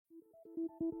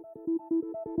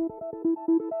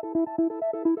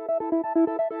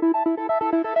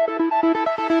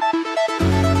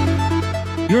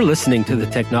You're listening to the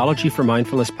Technology for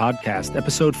Mindfulness podcast,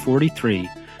 episode 43,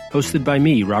 hosted by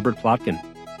me, Robert Plotkin.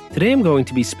 Today I'm going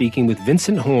to be speaking with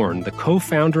Vincent Horn, the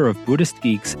co-founder of Buddhist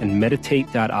Geeks and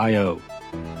Meditate.io.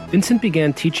 Vincent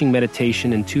began teaching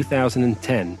meditation in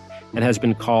 2010 and has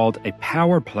been called a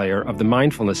power player of the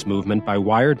mindfulness movement by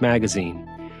Wired magazine,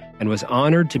 and was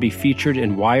honored to be featured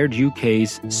in Wired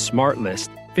UK's Smart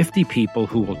List, 50 People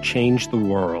Who Will Change the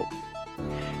World.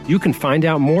 You can find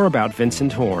out more about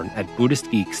Vincent Horn at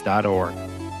BuddhistGeeks.org.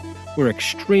 We're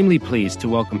extremely pleased to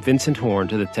welcome Vincent Horn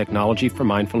to the Technology for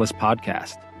Mindfulness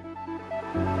podcast.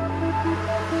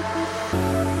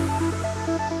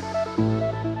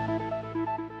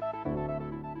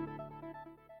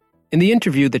 In the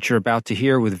interview that you're about to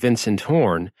hear with Vincent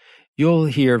Horn, you'll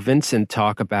hear Vincent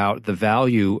talk about the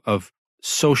value of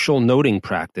social noting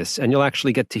practice, and you'll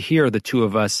actually get to hear the two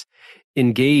of us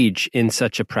engage in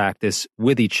such a practice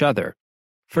with each other.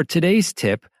 For today's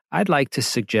tip, I'd like to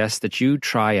suggest that you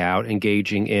try out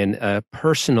engaging in a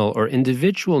personal or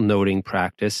individual noting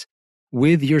practice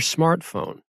with your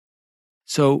smartphone.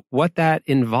 So what that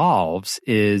involves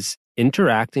is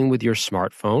interacting with your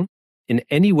smartphone in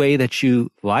any way that you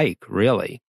like,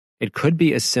 really. It could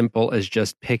be as simple as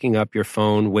just picking up your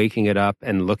phone, waking it up,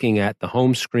 and looking at the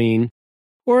home screen,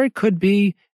 or it could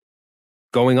be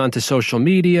going onto social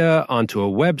media, onto a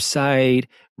website,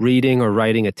 reading or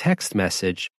writing a text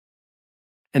message,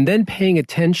 and then paying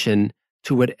attention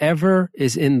to whatever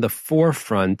is in the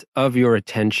forefront of your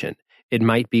attention. It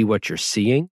might be what you're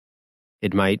seeing.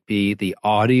 It might be the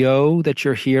audio that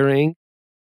you're hearing.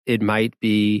 It might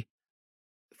be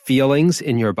feelings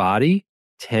in your body,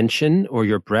 tension, or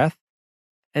your breath.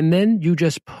 And then you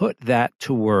just put that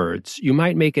to words. You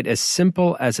might make it as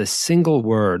simple as a single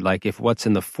word, like if what's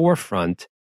in the forefront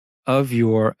of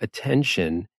your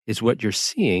attention is what you're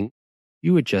seeing,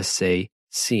 you would just say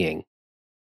seeing.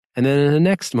 And then in the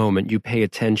next moment, you pay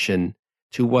attention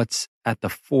to what's at the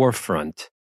forefront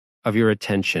of your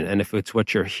attention. And if it's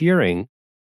what you're hearing,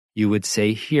 you would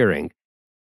say hearing.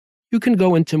 You can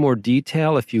go into more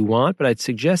detail if you want, but I'd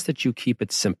suggest that you keep it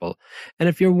simple. And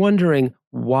if you're wondering,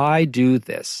 why do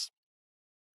this?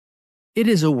 It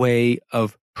is a way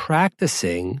of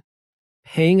practicing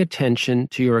paying attention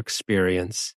to your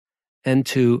experience and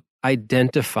to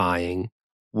identifying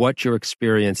what your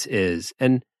experience is.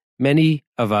 And many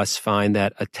of us find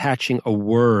that attaching a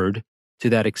word to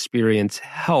that experience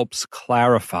helps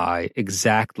clarify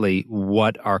exactly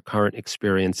what our current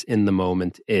experience in the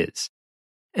moment is.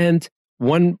 And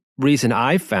one reason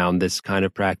I found this kind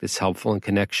of practice helpful in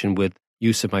connection with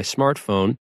use of my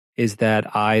smartphone is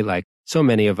that I, like so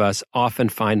many of us, often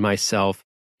find myself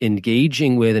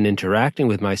engaging with and interacting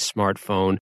with my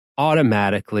smartphone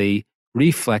automatically,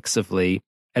 reflexively,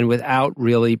 and without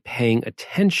really paying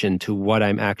attention to what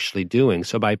I'm actually doing.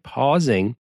 So by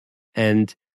pausing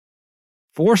and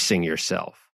forcing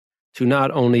yourself to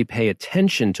not only pay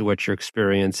attention to what your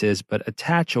experience is, but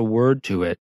attach a word to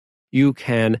it, you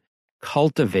can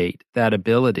cultivate that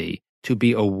ability to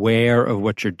be aware of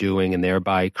what you're doing and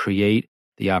thereby create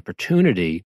the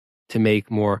opportunity to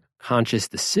make more conscious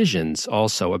decisions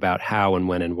also about how and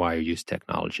when and why you use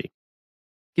technology.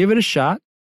 Give it a shot.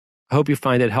 I hope you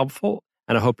find it helpful,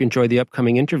 and I hope you enjoy the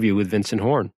upcoming interview with Vincent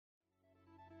Horn.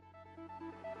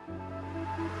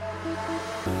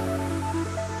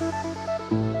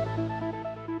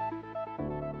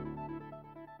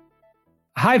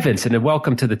 Hi, Vincent, and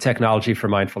welcome to the Technology for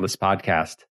Mindfulness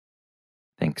podcast.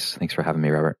 Thanks for having me,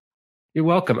 Robert. You're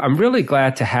welcome. I'm really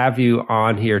glad to have you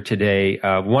on here today.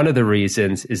 One of the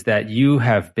reasons is that you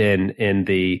have been in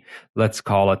the, let's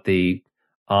call it the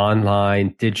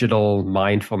online digital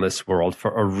mindfulness world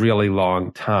for a really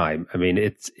long time. I mean,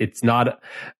 it's not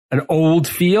an old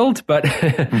field, but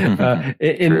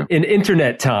in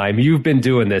internet time, you've been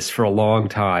doing this for a long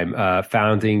time,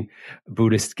 founding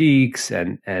Buddhist Geeks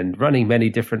and running many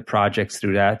different projects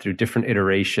through different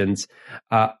iterations.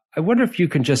 I wonder if you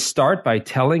can just start by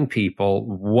telling people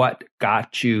what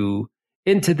got you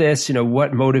into this,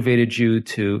 what motivated you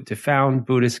to found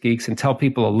Buddhist Geeks, and tell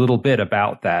people a little bit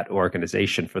about that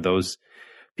organization for those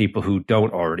people who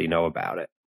don't already know about it.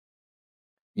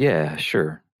 Yeah,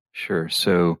 sure.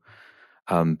 So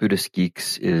Buddhist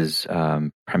Geeks is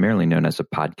primarily known as a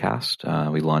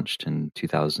podcast. We launched in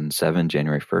 2007,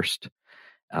 January 1st,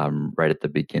 right at the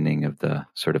beginning of the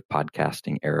sort of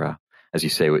podcasting era. As you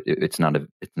say, it's not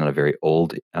a very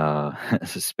old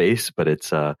space, but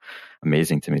it's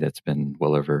amazing to me that's been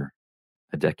well over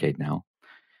a decade now.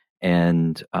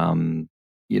 And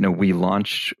we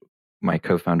launched my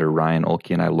co-founder Ryan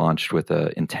Olke and I launched with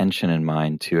an intention in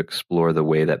mind to explore the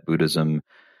way that Buddhism,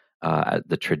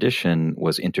 the tradition,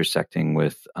 was intersecting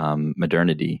with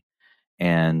modernity.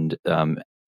 And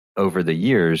over the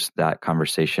years, that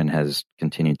conversation has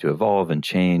continued to evolve and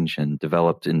change and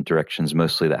developed in directions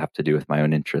mostly that have to do with my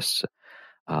own interests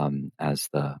as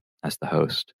the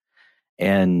host.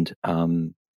 And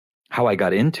how I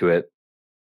got into it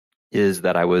is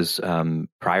that I was,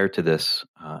 prior to this,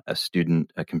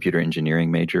 a computer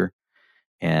engineering major,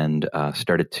 and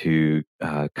started to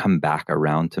come back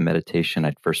around to meditation.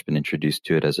 I'd first been introduced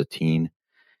to it as a teen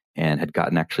and had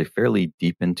gotten actually fairly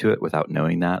deep into it without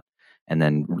knowing that, and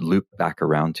then looped back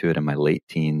around to it in my late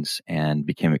teens and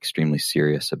became extremely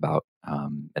serious about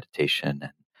meditation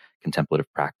and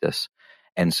contemplative practice.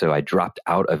 And so I dropped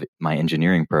out of my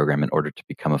engineering program in order to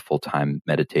become a full-time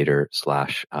meditator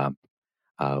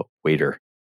 / waiter.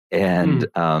 And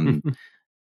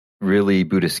really,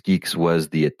 Buddhist Geeks was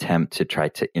the attempt to try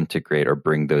to integrate or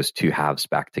bring those two halves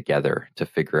back together to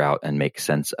figure out and make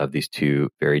sense of these two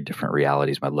very different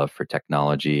realities. My love for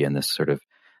technology and this sort of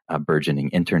burgeoning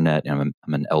internet. I'm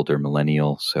an elder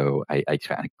millennial, so I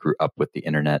kind of grew up with the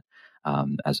internet,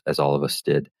 as all of us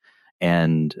did.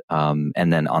 And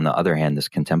then on the other hand, this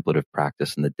contemplative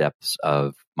practice in the depths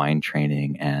of mind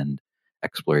training and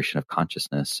exploration of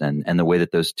consciousness, and the way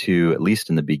that those two, at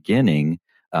least in the beginning,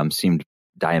 seemed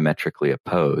diametrically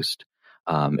opposed,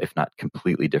 if not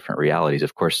completely different realities.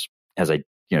 Of course, as I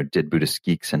did Buddhist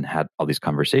Geeks and had all these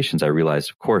conversations, I realized,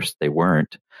 of course, they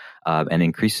weren't. And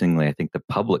increasingly, I think the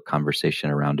public conversation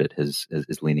around it is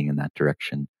leaning in that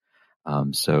direction.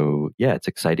 So yeah, it's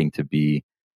exciting to be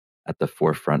at the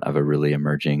forefront of a really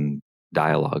emerging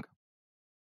dialogue.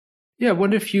 Yeah, I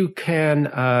wonder if you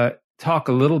can talk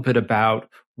a little bit about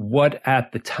what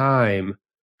at the time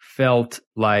felt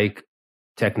like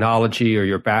technology or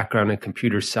your background in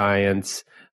computer science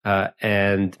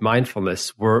and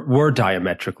mindfulness were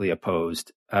diametrically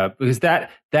opposed, because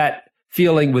that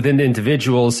feeling within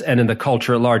individuals and in the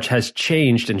culture at large has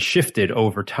changed and shifted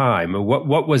over time.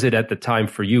 What was it at the time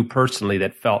for you personally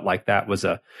that felt like that was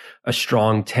a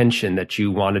strong tension that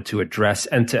you wanted to address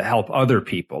and to help other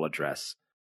people address?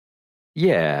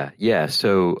 Yeah.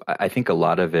 So I think a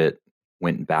lot of it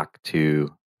went back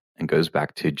to and goes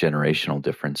back to generational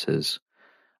differences.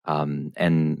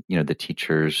 And the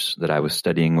teachers that I was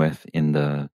studying with in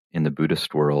the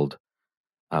Buddhist world,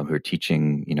 who are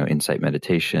teaching insight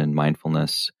meditation,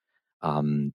 mindfulness,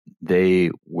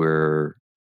 they were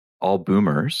all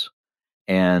boomers,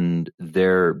 and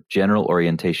their general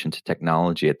orientation to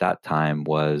technology at that time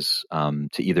was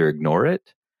to either ignore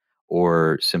it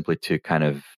or simply to kind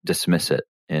of dismiss it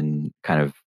in kind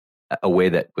of a way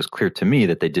that was clear to me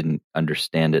that they didn't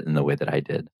understand it in the way that I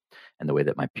did and the way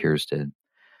that my peers did.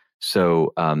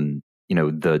 So,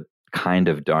 the kind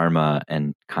of Dharma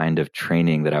and kind of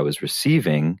training that I was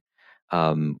receiving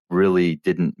really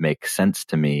didn't make sense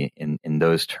to me in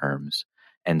those terms.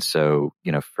 And so,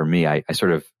 for me, I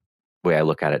sort of, the way I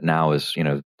look at it now is,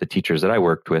 the teachers that I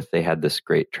worked with, they had this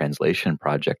great translation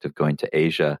project of going to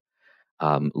Asia,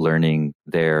 learning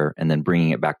there and then bringing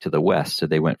it back to the West. So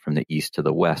they went from the East to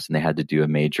the West, and they had to do a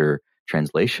major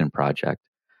translation project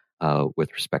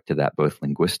with respect to that, both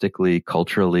linguistically,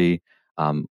 culturally,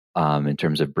 in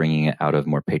terms of bringing it out of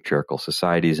more patriarchal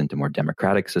societies into more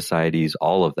democratic societies,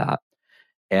 all of that.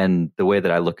 And the way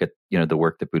that I look at, the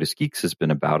work that Buddhist Geeks has been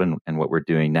about and what we're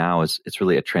doing now is it's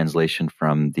really a translation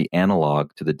from the analog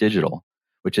to the digital,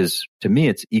 which is, to me,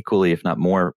 it's equally, if not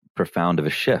more profound of a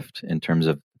shift in terms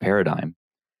of paradigm.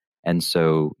 And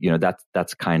so,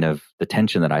 that's kind of the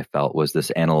tension that I felt, was this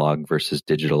analog versus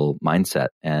digital mindset.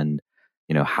 And,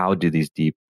 how do these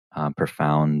deep,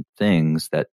 profound things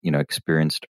that,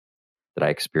 I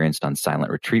experienced on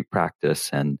silent retreat practice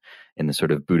and in the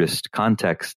sort of Buddhist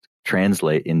context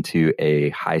translate into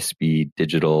a high-speed,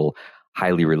 digital,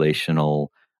 highly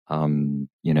relational,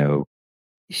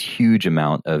 huge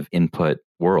amount of input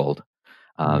world.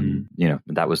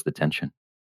 That was the tension.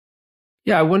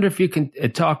 Yeah, I wonder if you can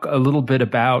talk a little bit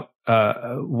about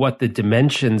what the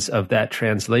dimensions of that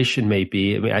translation may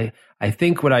be. I mean, I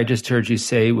think what I just heard you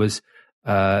say was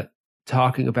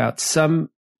talking about some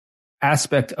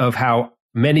aspect of how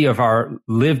many of our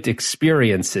lived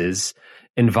experiences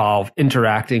involve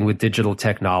interacting with digital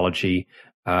technology,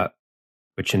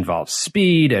 which involves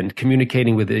speed and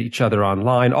communicating with each other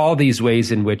online, all these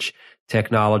ways in which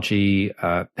technology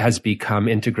has become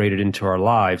integrated into our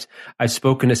lives. I've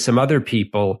spoken to some other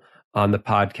people on the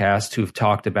podcast who've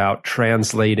talked about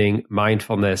translating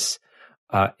mindfulness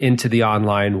into the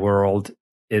online world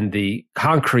in the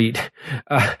concrete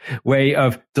way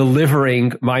of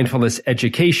delivering mindfulness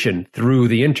education through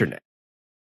the internet.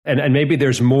 And maybe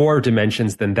there's more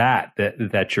dimensions than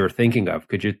that you're thinking of.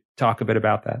 Could you talk a bit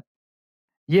about that?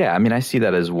 Yeah, I mean, I see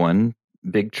that as one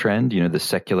big trend, the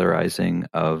secularizing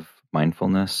of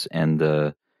mindfulness and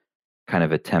the kind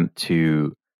of attempt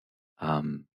to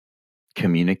um,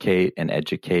 communicate and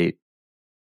educate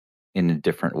in a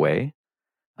different way.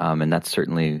 And that's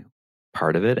certainly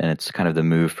part of it. And it's kind of the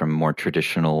move from more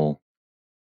traditional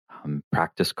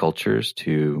practice cultures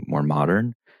to more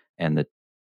modern, and the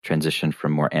transition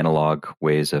from more analog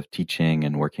ways of teaching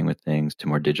and working with things to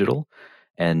more digital.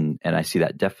 And I see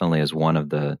that definitely as one of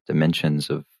the dimensions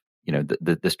of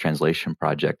this translation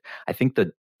project. I think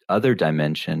the other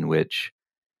dimension, which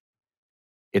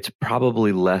it's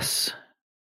probably less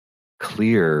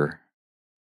clear,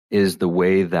 is the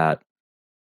way that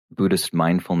Buddhist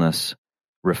mindfulness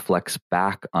reflects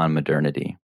back on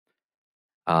modernity.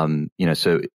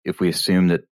 So if we assume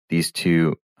that these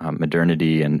two,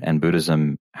 modernity and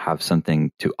Buddhism, have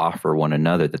something to offer one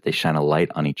another, that they shine a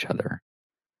light on each other,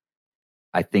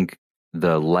 I think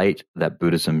the light that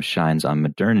Buddhism shines on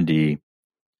modernity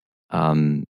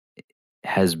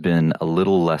has been a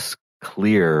little less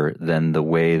clear than the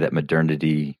way that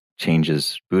modernity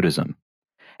changes Buddhism.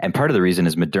 And part of the reason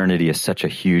is modernity is such a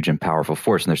huge and powerful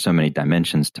force, and there's so many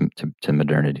dimensions to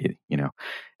modernity. I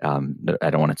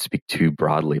don't want to speak too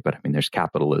broadly, but I mean, there's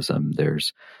capitalism,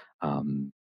 there's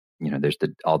there's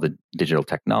all the digital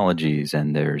technologies,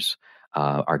 and there's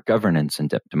our governance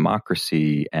and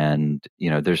democracy, and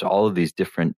there's all of these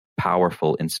different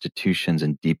powerful institutions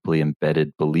and deeply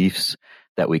embedded beliefs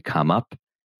that we come up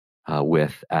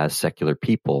with as secular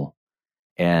people.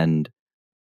 And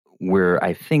where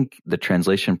I think the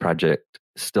translation project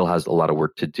still has a lot of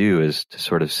work to do is to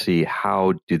sort of see,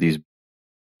 how do these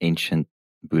ancient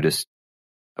Buddhist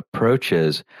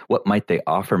approaches, what might they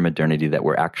offer modernity that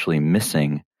we're actually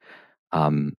missing?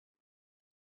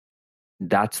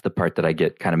 That's the part that I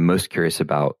get kind of most curious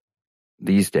about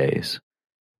these days.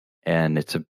 And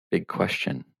it's a big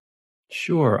question.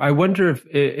 Sure. I wonder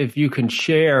if you can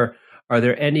share, are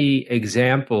there any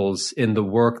examples in the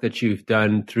work that you've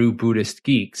done through Buddhist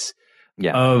Geeks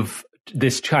of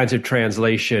this kinds of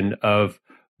translation of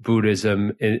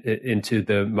Buddhism into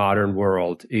the modern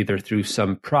world, either through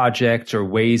some projects or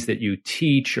ways that you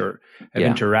teach or have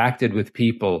interacted with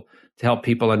people to help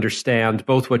people understand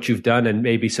both what you've done and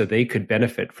maybe so they could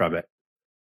benefit from it?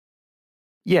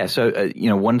 Yeah. So,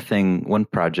 one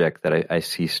project that I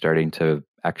see starting to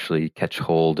actually catch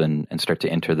hold and start to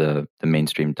enter the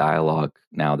mainstream dialogue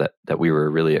now that we were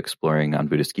really exploring on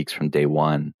Buddhist Geeks from day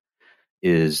one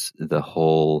is the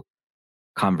whole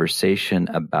conversation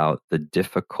about the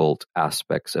difficult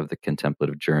aspects of the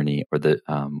contemplative journey, or the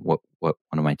what one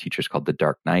of my teachers called the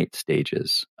dark night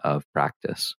stages of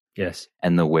practice. Yes.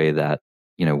 And the way that,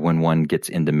 when one gets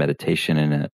into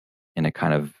meditation in a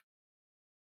kind of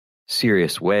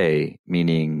serious way,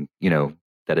 meaning,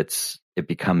 that it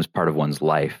becomes part of one's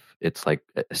life. It's like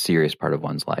a serious part of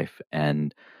one's life.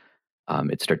 And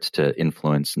it starts to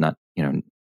influence not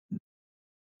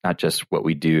just what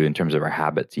we do in terms of our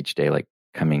habits each day, like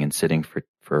coming and sitting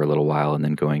for a little while and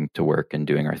then going to work and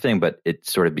doing our thing, but it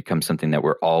sort of becomes something that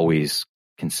we're always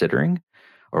considering,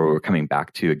 or we're coming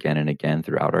back to again and again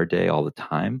throughout our day all the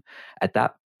time. At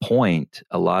that point,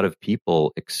 a lot of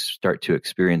people start to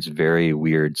experience very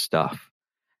weird stuff.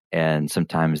 And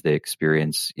sometimes they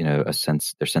experience, their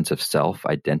sense of self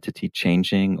identity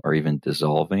changing or even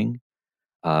dissolving.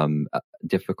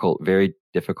 Very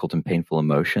difficult and painful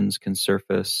emotions can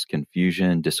surface,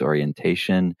 confusion,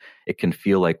 disorientation. It can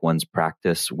feel like one's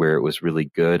practice, where it was really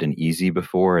good and easy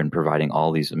before and providing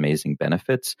all these amazing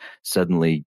benefits,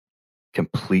 suddenly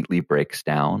completely breaks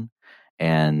down,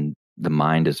 and the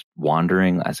mind is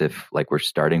wandering as if like we're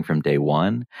starting from day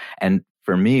one. And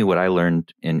for me, what I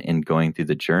learned in going through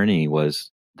the journey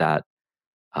was that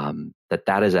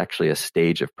that is actually a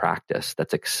stage of practice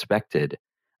that's expected.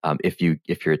 If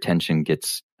your attention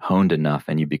gets honed enough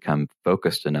and you become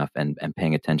focused enough and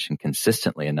paying attention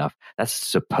consistently enough, that's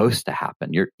supposed to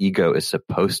happen. Your ego is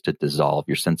supposed to dissolve.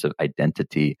 Your sense of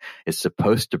identity is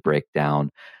supposed to break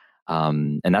down.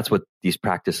 And that's what these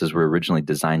practices were originally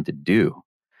designed to do.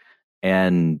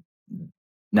 And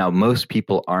now most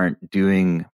people aren't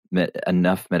doing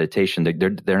enough meditation.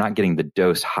 They're not getting the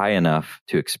dose high enough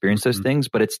to experience those things,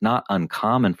 but it's not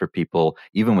uncommon for people,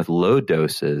 even with low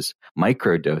doses,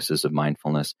 micro doses of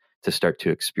mindfulness, to start to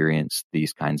experience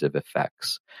these kinds of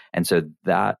effects. And so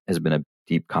that has been a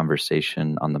deep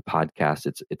conversation on the podcast.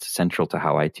 It's central to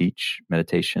how I teach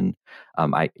meditation.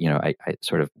 I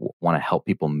sort of want to help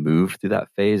people move through that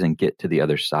phase and get to the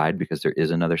other side, because there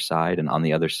is another side, and on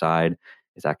the other side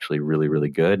is actually really, really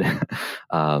good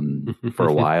for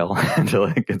a while until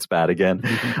it gets bad again.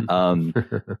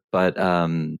 But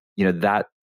that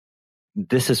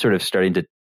this is sort of starting to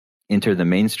enter the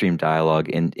mainstream dialogue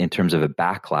in terms of a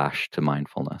backlash to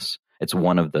mindfulness. It's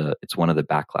one of the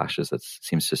backlashes that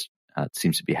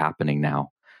seems to be happening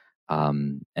now.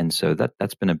 And so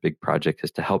that's been a big project,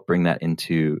 is to help bring that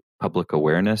into public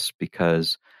awareness,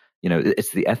 because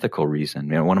it's the ethical reason.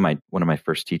 One of my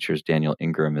first teachers, Daniel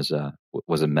Ingram, was a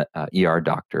ER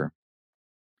doctor,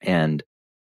 and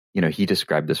he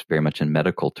described this very much in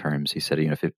medical terms. He said,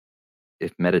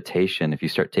 if meditation, if you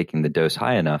start taking the dose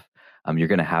high enough, you're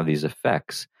going to have these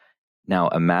effects. Now,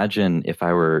 imagine if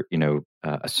I were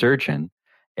a surgeon,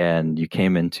 and you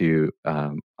came onto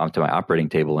my operating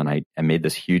table, and I made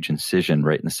this huge incision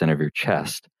right in the center of your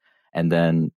chest, and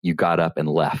then you got up and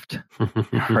left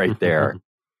right there.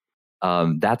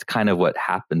 That's kind of what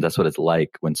happens. That's what it's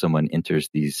like when someone enters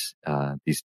these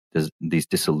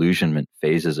disillusionment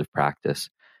phases of practice,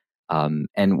 and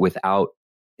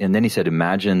then he said,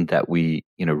 imagine that we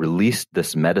released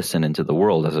this medicine into the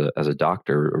world as a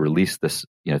doctor, release this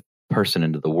person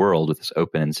into the world with this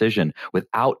open incision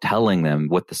without telling them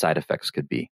what the side effects could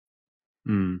be.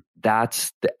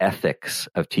 That's the ethics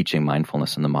of teaching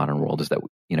mindfulness in the modern world, is that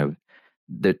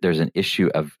there's an issue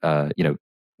of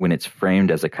when it's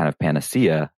framed as a kind of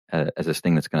panacea, as this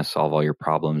thing that's going to solve all your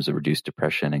problems, reduce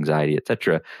depression, anxiety,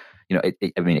 etc.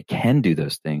 It can do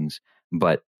those things,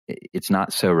 but it's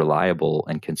not so reliable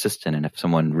and consistent. And if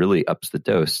someone really ups the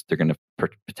dose, they're going to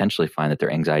potentially find that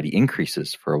their anxiety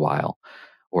increases for a while,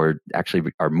 or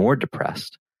actually are more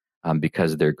depressed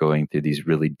because they're going through these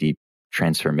really deep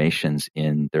transformations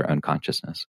in their own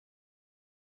consciousness.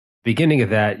 Beginning of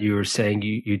that, you were saying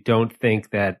you don't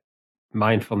think that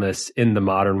mindfulness in the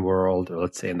modern world, or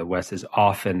let's say in the West, is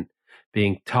often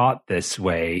being taught this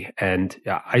way. And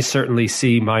I certainly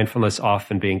see mindfulness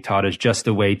often being taught as just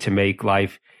a way to make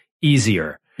life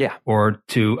easier, or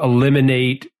to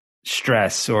eliminate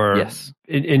stress, or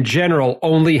in general,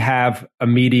 only have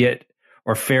immediate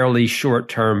or fairly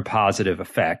short-term positive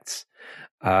effects.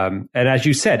 And as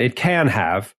you said, it can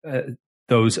have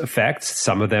those effects,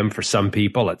 some of them for some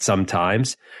people at some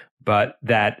times, but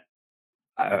that,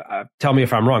 tell me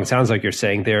if I'm wrong, sounds like you're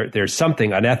saying there's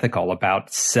something unethical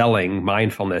about selling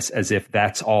mindfulness as if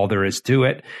that's all there is to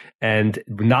it, and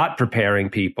not preparing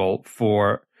people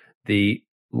for the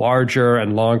larger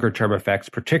and longer term effects,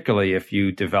 particularly if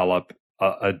you develop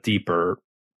a deeper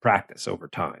practice over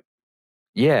time.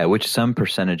 Yeah, which some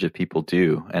percentage of people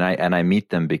do, and I meet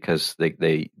them because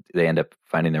they end up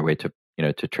finding their way to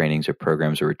to trainings or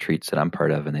programs or retreats that I'm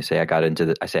part of, and they say,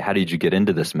 I say, how did you get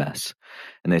into this mess?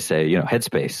 And they say,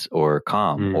 Headspace or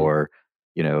Calm or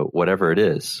whatever it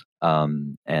is.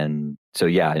 And so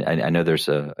I know there's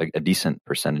a decent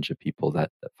percentage of people that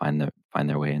find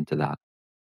their way into that.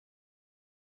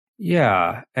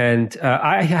 Yeah, and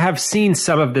I have seen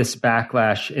some of this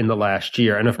backlash in the last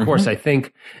year, and of course, I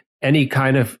think any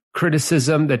kind of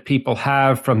criticism that people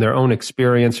have from their own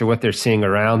experience or what they're seeing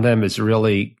around them is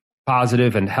really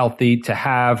positive and healthy to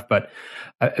have. But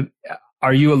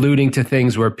are you alluding to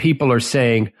things where people are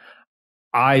saying,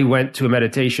 I went to a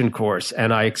meditation course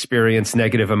and I experienced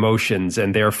negative emotions,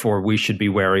 and therefore we should be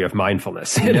wary of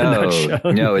mindfulness?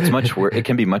 No, it's much worse. It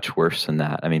can be much worse than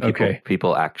that. I mean,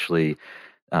 people actually,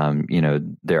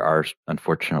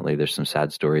 unfortunately, there's some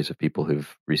sad stories of people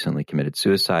who've recently committed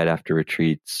suicide after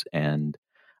retreats, and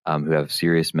who have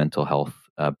serious mental health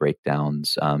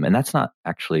breakdowns. And that's not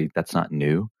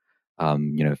new.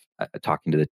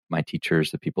 Talking to my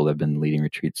teachers, the people that have been leading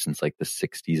retreats since like the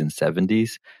 60s and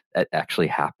 70s, that actually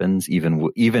happens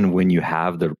even when you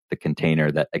have the container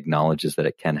that acknowledges that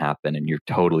it can happen, and you're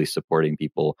totally supporting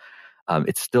people.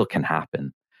 It still can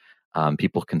happen.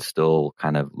 People can still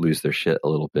kind of lose their shit a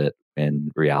little bit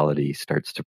when reality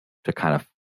starts to kind of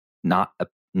not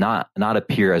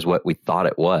appear as what we thought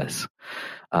it was.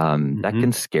 That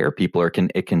can scare people, or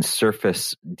it can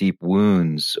surface deep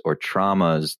wounds or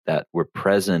traumas that were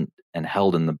present and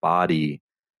held in the body,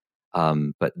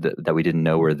 but that we didn't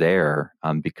know were there,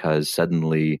 because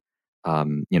suddenly,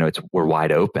 we're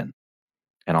wide open,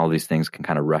 and all these things can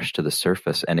kind of rush to the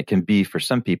surface, and it can be, for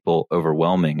some people,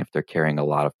 overwhelming if they're carrying a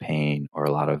lot of pain or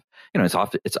a lot of,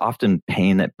 it's often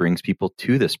pain that brings people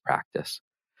to this practice.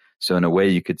 So in a way,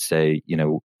 you could say,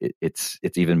 it's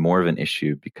even more of an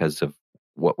issue because of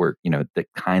what the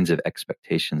kinds of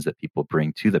expectations that people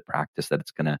bring to the practice, that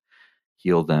it's going to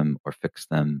heal them or fix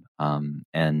them.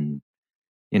 And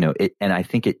I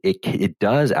think it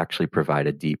does actually provide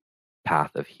a deep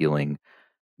path of healing,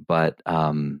 but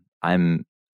I'm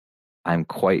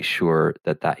quite sure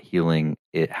that healing,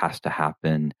 it has to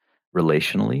happen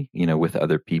relationally, with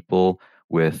other people,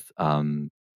 with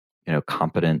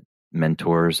competent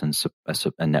mentors and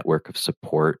a network of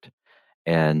support,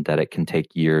 and that it can take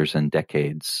years and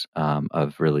decades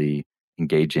of really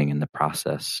engaging in the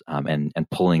process, and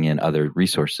pulling in other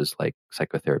resources like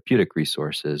psychotherapeutic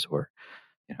resources or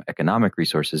economic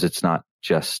resources. It's not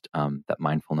just that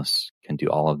mindfulness can do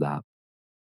all of that.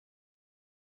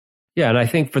 Yeah, and I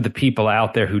think for the people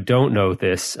out there who don't know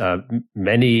this,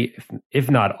 many,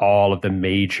 if not all, of the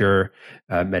major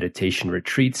meditation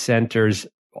retreat centers,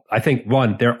 I think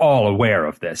they're all aware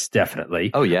of this,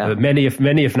 definitely. Oh yeah, many,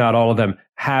 if not all of them,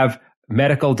 have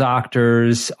medical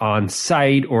doctors on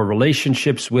site or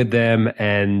relationships with them,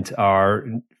 and are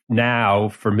now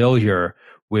familiar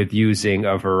with using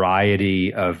a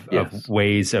variety of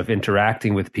ways of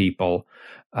interacting with people.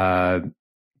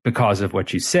 Because of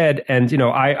what you said. And,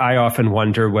 I often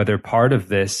wonder whether part of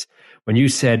this, when you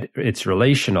said it's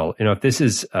relational, if this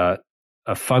is a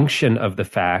function of the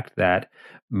fact that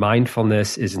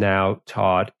mindfulness is now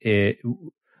taught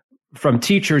from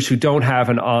teachers who don't have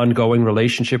an ongoing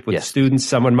relationship with students.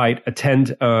 Someone might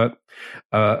attend a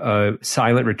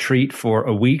silent retreat for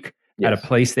a week at a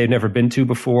place they've never been to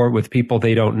before with people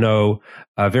they don't know,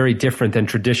 very different than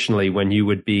traditionally when you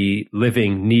would be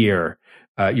living near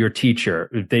your teacher.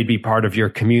 They'd be part of your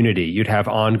community. You'd have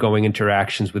ongoing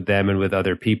interactions with them and with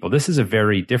other people. This is a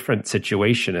very different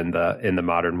situation in the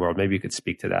modern world. Maybe you could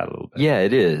speak to that a little bit. Yeah,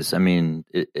 it is. I mean,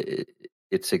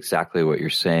 it's exactly what you're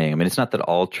saying. I mean, it's not that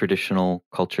all traditional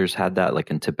cultures had that.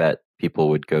 Like in Tibet, people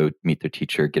would go meet their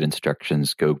teacher, get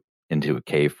instructions, go into a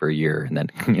cave for a year, and then,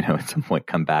 at some point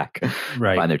come back,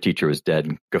 find their teacher was dead,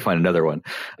 and go find another one.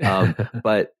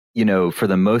 But for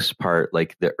the most part,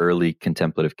 like the early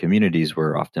contemplative communities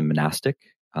were often monastic.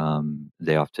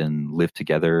 They often lived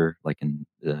together, like in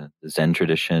the Zen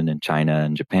tradition in China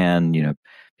and Japan.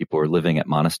 People were living at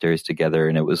monasteries together,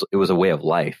 and it was a way of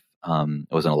life. It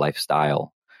wasn't a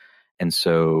lifestyle. And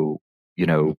so,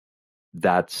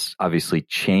 that's obviously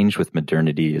changed with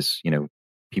modernity as,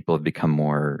 people have become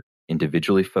more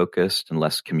individually focused and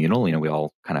less communal. We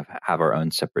all kind of have our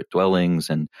own separate dwellings,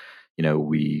 and,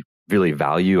 we really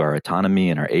value our autonomy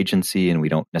and our agency, and we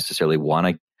don't necessarily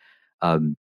want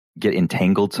to get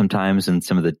entangled sometimes in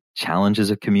some of the challenges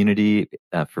of community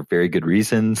for very good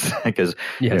reasons, because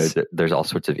there's all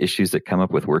sorts of issues that come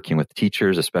up with working with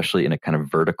teachers, especially in a kind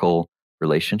of vertical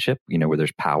relationship, where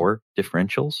there's power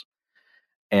differentials.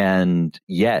 And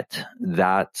yet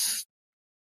that's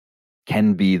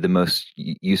can be the most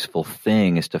useful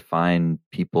thing, is to find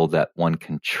people that one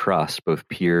can trust, both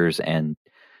peers and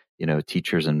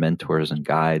teachers and mentors and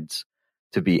guides,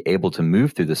 to be able to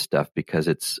move through this stuff, because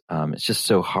it's just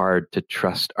so hard to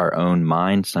trust our own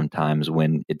mind sometimes,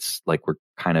 when it's like we're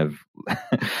kind of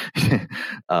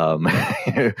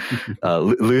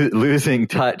losing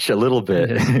touch a little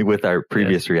bit with our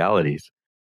previous realities.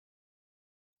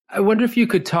 I wonder if you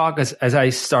could talk, as I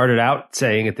started out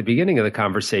saying at the beginning of the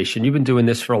conversation, you've been doing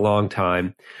this for a long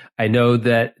time. I know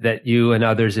that you and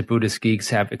others at Buddhist Geeks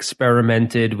have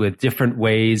experimented with different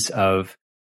ways of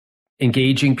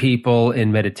engaging people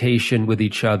in meditation with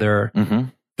each other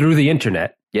through the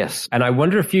internet. Yes. And I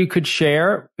wonder if you could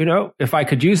share, if I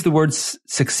could use the words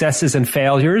successes and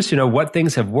failures, what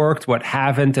things have worked, what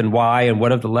haven't, and why, and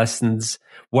what are the lessons,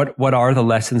 what are the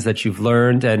lessons that you've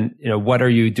learned, and, what are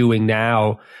you doing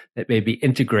now that maybe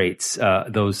integrates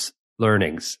those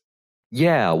learnings?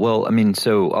 Yeah, well, I mean,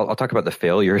 so I'll talk about the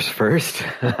failures first.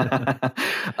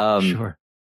 Sure.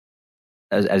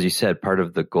 As you said, part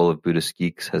of the goal of Buddhist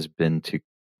Geeks has been to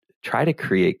try to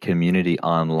create community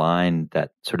online that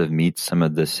sort of meets some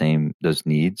of those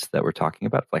needs that we're talking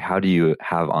about. Like, how do you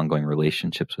have ongoing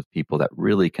relationships with people that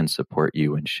really can support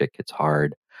you when shit gets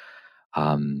hard,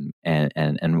 and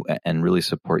really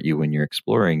support you when you're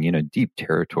exploring, deep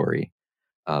territory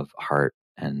of heart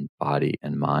and body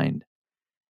and mind,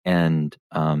 and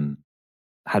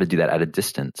how to do that at a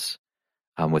distance,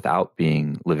 without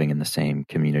living in the same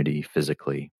community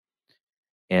physically,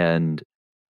 and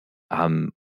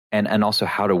also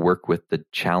how to work with the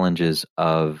challenges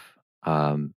of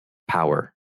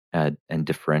power and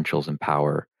differentials in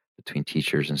power between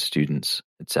teachers and students,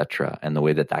 etc., and the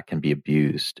way that can be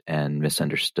abused and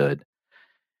misunderstood.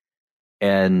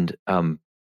 And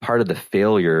part of the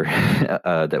failure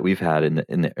that we've had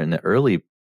in the early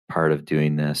part of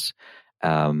doing this,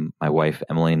 my wife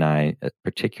Emily and I,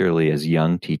 particularly as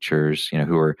young teachers,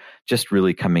 who are just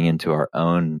really coming into our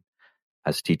own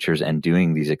as teachers and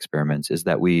doing these experiments, is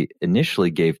that we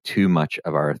initially gave too much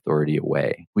of our authority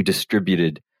away. We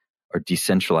distributed or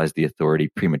decentralized the authority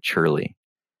prematurely,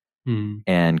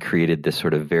 and created this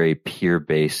sort of very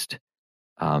peer-based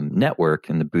network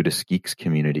in the Buddhist Geeks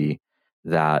community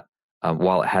that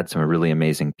while it had some really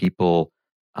amazing people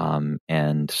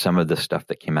and some of the stuff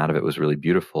that came out of it was really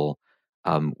beautiful,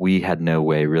 we had no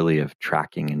way really of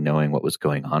tracking and knowing what was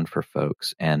going on for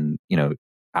folks. And,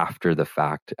 after the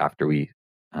fact, after we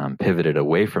pivoted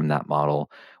away from that model,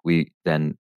 we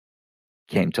then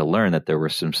came to learn that there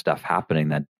was some stuff happening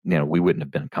that, we wouldn't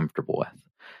have been comfortable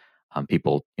with.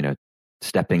 People,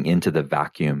 stepping into the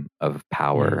vacuum of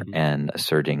power and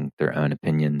asserting their own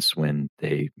opinions when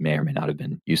they may or may not have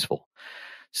been useful.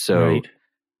 So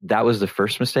that was the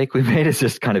first mistake we made, is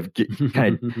just kind of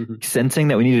sensing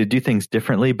that we needed to do things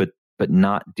differently, but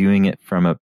not doing it from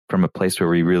a place where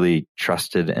we really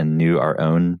trusted and knew our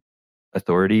own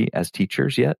authority as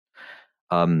teachers yet.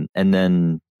 And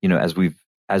then, as we've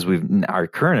our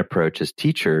current approach as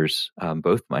teachers,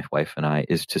 both my wife and I,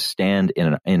 is to stand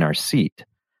in our seat.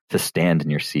 To stand in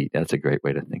your seat. That's a great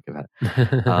way to think about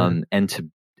it.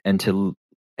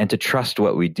 And to trust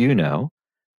what we do know,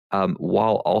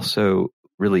 while also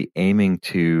really aiming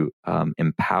to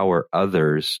empower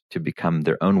others to become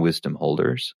their own wisdom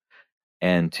holders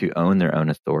and to own their own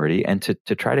authority, and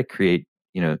to try to create,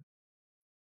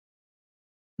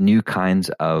 new kinds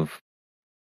of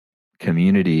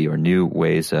community or new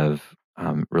ways of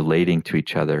relating to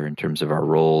each other in terms of our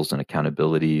roles and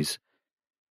accountabilities.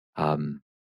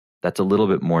 That's a little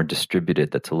bit more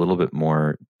distributed. That's a little bit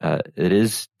more. It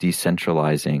is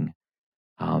decentralizing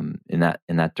in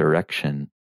that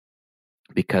direction,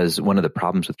 because one of the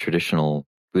problems with traditional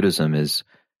Buddhism is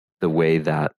the way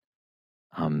that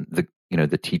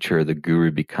the teacher, the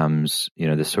guru, becomes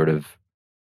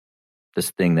this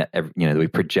thing that we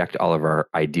project all of our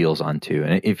ideals onto.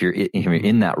 And if you're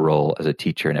in that role as a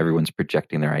teacher and everyone's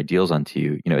projecting their ideals onto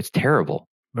you, it's terrible.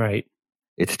 Right.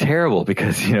 It's terrible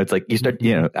because, it's like you start,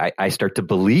 I start to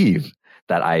believe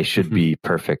that I should be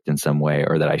perfect in some way,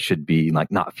 or that I should be like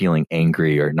not feeling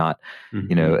angry or not,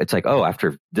 it's like, oh,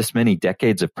 after this many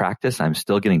decades of practice, I'm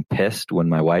still getting pissed when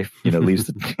my wife, leaves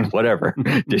the whatever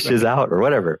dishes out or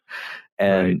whatever.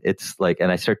 And it's like,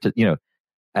 and I start to,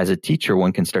 as a teacher,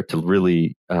 one can start to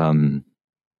really, to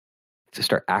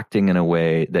start acting in a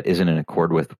way that isn't in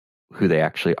accord with who they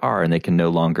actually are. And they can no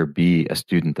longer be a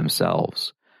student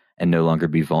themselves, and no longer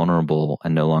be vulnerable,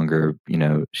 and no longer,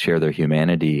 share their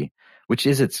humanity, which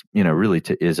is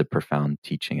is a profound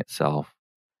teaching itself.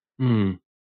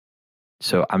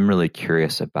 So I'm really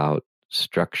curious about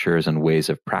structures and ways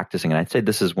of practicing. And I'd say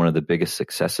this is one of the biggest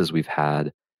successes we've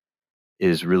had,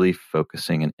 is really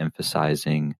focusing and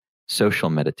emphasizing social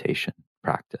meditation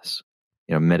practice,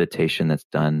 meditation that's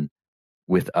done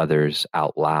with others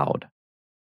out loud.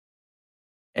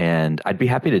 And I'd be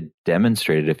happy to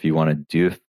demonstrate it if you want to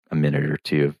do a minute or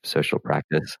two of social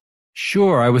practice.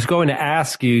 Sure. I was going to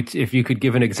ask you if you could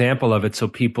give an example of it so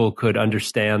people could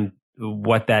understand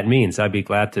what that means. I'd be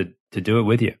glad to do it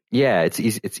with you. Yeah, it's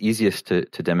easy. It's easiest to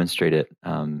demonstrate it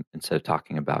instead of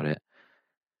talking about it.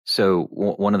 So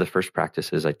one of the first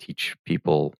practices I teach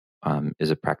people is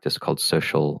a practice called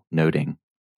social noting.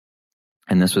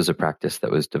 And this was a practice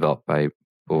that was developed by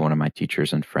one of my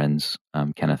teachers and friends,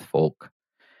 Kenneth Folk.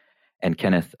 And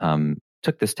Kenneth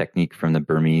took this technique from the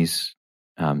Burmese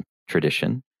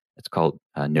tradition. It's called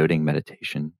noting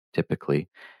meditation, typically.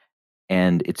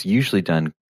 And it's usually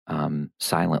done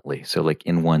silently. So like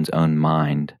in one's own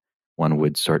mind, one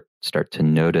would start to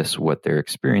notice what their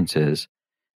experience is,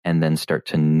 and then start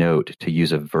to note, to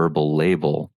use a verbal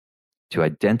label to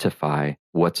identify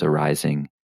what's arising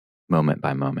moment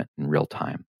by moment in real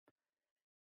time.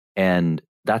 And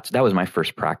that was my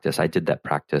first practice. I did that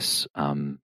practice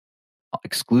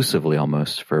exclusively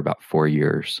almost for about 4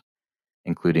 years,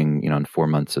 including, in 4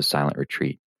 months of silent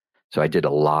retreat. So I did a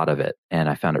lot of it, and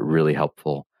I found it really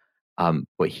helpful.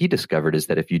 What he discovered is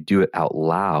that if you do it out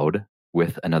loud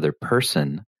with another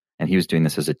person, and he was doing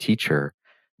this as a teacher,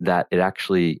 that it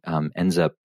actually ends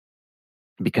up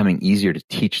becoming easier to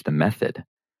teach the method,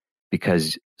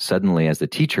 because suddenly as the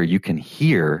teacher, you can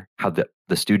hear how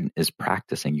the student is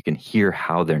practicing. You can hear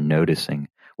how they're noticing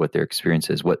what their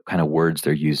experience is, what kind of words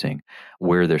they're using,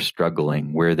 where they're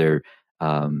struggling, where they're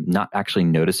not actually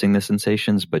noticing the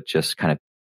sensations, but just kind of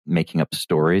making up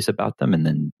stories about them and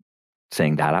then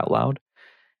saying that out loud.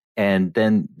 And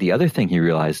then the other thing he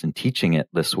realized in teaching it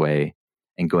this way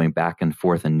and going back and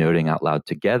forth and noting out loud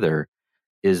together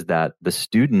is that the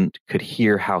student could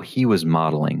hear how he was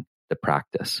modeling the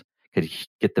practice, could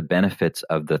get the benefits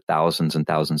of the thousands and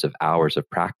thousands of hours of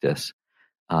practice,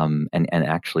 and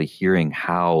actually hearing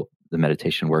how the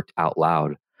meditation worked out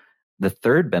loud. The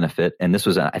third benefit, and this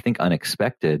was, I think,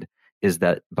 unexpected, is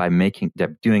that by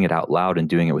doing it out loud and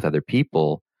doing it with other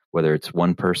people, whether it's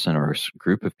one person or a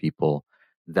group of people,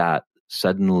 that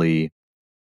suddenly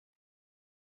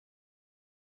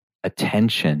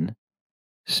attention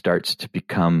starts to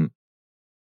become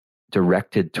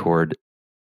directed toward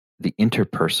the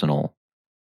interpersonal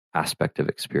aspect of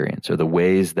experience, or the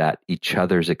ways that each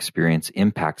other's experience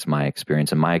impacts my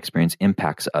experience and my experience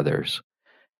impacts others.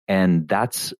 And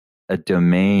that's a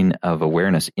domain of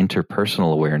awareness,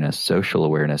 interpersonal awareness, social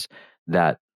awareness,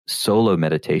 that solo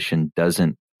meditation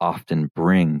doesn't often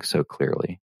bring so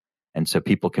clearly. And so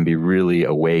people can be really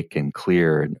awake and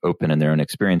clear and open in their own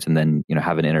experience, and then,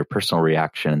 have an interpersonal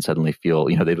reaction and suddenly feel,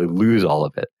 they lose all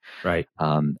of it. Right.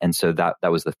 And so that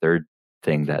was the third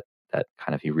thing that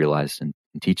kind of he realized in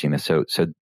teaching this. So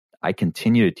I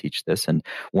continue to teach this. And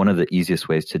one of the easiest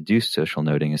ways to do social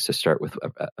noting is to start with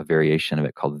a variation of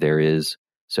it called There Is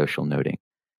Social Noting.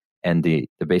 And the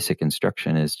basic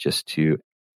instruction is just to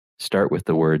start with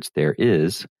the words there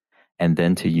is, and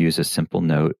then to use a simple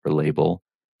note or label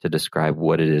to describe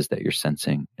what it is that you're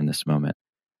sensing in this moment.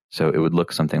 So it would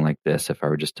look something like this if I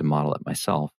were just to model it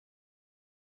myself.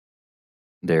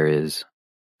 There is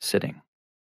sitting.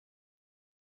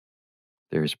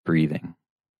 There's breathing.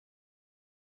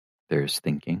 There's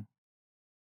thinking.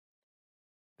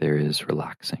 There is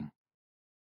relaxing.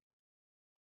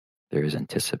 There is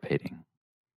anticipating.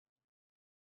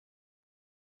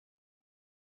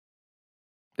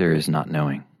 There is not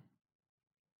knowing.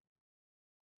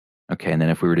 Okay, and then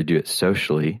if we were to do it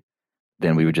socially,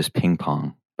 then we would just ping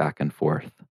pong back and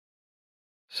forth.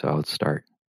 So I would start.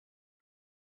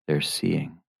 There's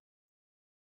seeing.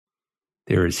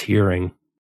 There is hearing.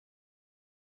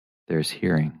 There's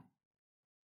hearing.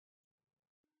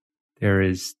 There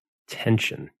is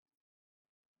tension.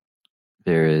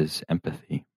 There is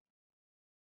empathy.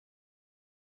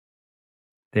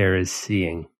 There is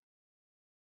seeing.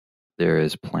 There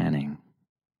is planning.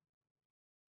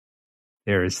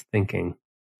 There is thinking.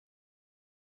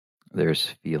 There's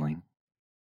feeling.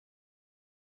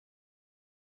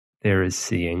 There is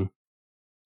seeing.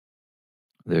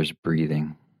 There's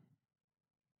breathing.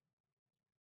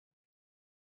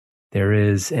 There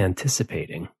is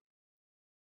anticipating.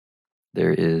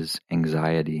 There is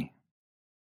anxiety.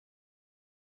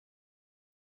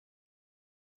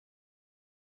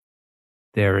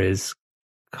 There is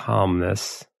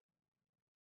calmness.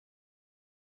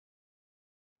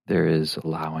 There is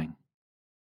allowing.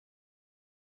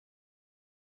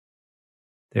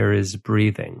 There is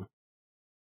breathing.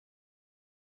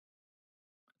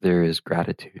 There is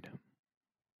gratitude.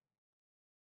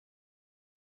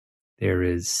 There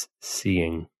is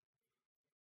seeing.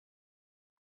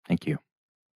 Thank you.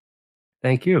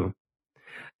 Thank you.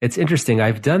 It's interesting.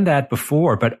 I've done that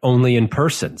before, but only in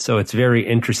person. So it's very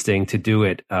interesting to do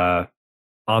it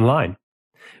online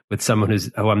with someone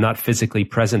who I'm not physically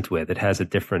present with. It has a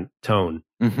different tone.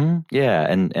 Mm-hmm. Yeah,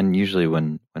 and usually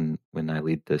when I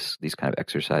lead these kind of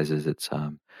exercises, it's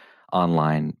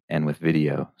online and with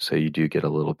video, so you do get a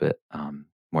little bit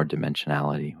more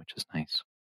dimensionality, which is nice.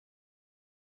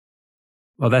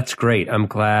 Well, that's great. I'm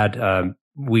glad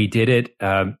we did it,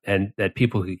 and that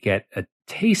people could get a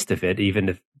taste of it, even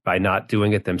if by not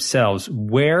doing it themselves.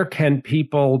 Where can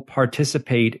people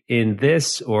participate in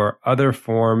this or other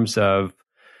forms of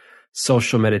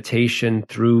social meditation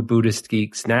through Buddhist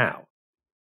Geeks now?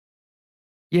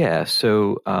 Yeah,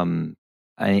 so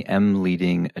I am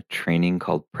leading a training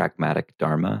called Pragmatic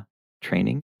Dharma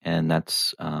training, and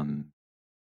that's a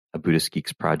Buddhist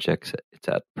Geeks project. It's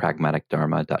at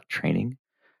pragmaticdharma.training.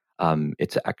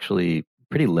 It's actually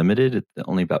pretty limited. It's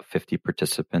only about 50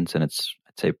 participants, and it's,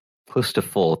 I'd say, close to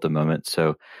full at the moment.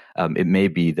 So it may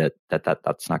be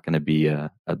that's not going to be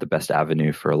the best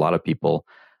avenue for a lot of people.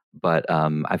 But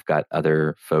I've got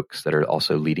other folks that are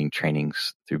also leading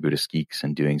trainings through Buddhist Geeks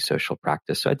and doing social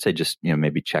practice. So I'd say just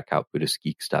maybe check out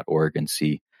BuddhistGeeks.org and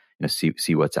see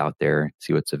what's out there,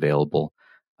 see what's available.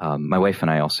 My wife and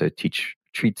I also teach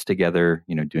retreats together,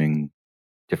 doing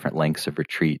different lengths of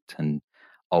retreat, and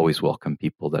always welcome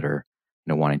people that are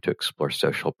wanting to explore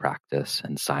social practice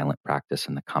and silent practice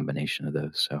and the combination of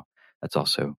those. So that's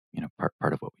also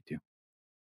part of what we do.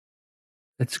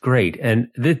 That's great. And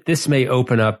this may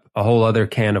open up a whole other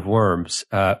can of worms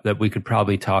that we could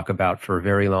probably talk about for a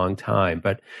very long time.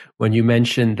 But when you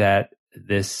mentioned that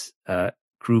this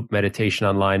group meditation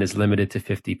online is limited to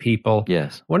 50 people,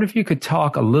 yes, I wonder if you could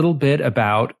talk a little bit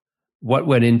about what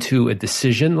went into a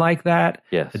decision like that,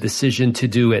 yes, a decision to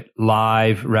do it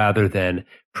live rather than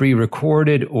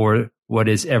pre-recorded, or what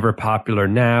is ever popular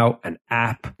now, an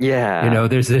app. Yeah.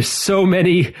 There's so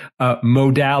many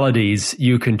modalities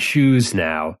you can choose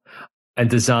now and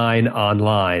design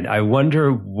online. I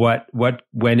wonder what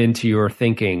went into your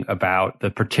thinking about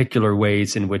the particular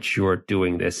ways in which you're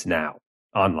doing this now.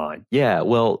 online? Yeah,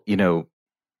 well,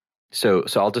 so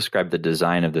I'll describe the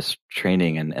design of this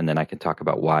training, and then I can talk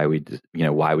about why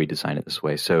why we design it this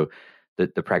way. So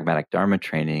the pragmatic Dharma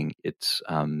training, it's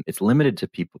limited to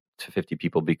 50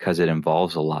 people because it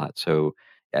involves a lot. So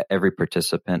every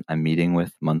participant I'm meeting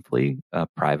with monthly,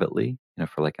 privately,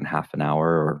 for like a half an hour,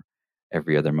 or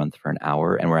every other month for an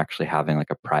hour, and we're actually having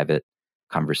like a private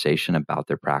conversation about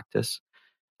their practice.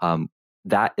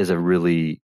 That is a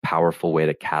really powerful way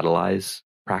to catalyze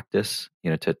practice,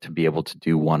 to be able to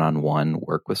do one-on-one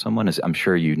work with someone. As I'm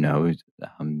sure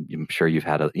I'm sure you've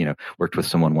had worked with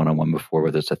someone one-on-one before,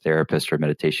 whether it's a therapist or a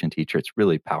meditation teacher. It's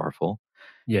really powerful.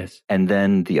 Yes. And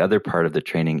then the other part of the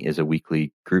training is a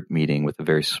weekly group meeting with a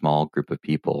very small group of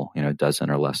people, a dozen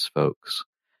or less folks.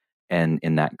 And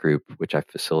in that group, which I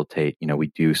facilitate, we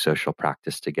do social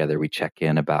practice together. We check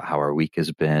in about how our week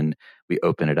has been. We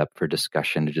open it up for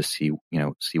discussion to just see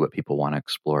what people want to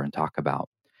explore and talk about.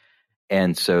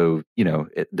 And so,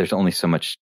 there's only so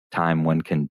much time one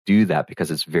can do that because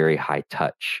it's very high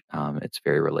touch. It's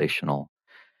very relational.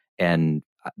 And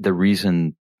the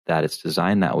reason that it's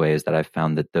designed that way is that I've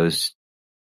found that those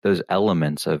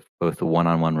elements of both the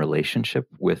one-on-one relationship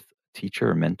with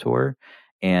teacher or mentor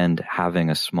and having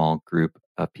a small group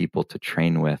of people to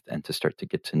train with and to start to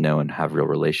get to know and have real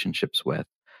relationships with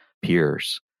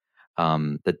peers,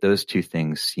 that those two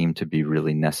things seem to be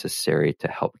really necessary to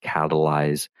help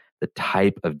catalyze the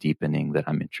type of deepening that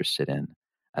I'm interested in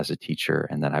as a teacher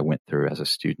and that I went through as a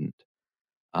student.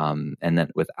 And that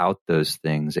without those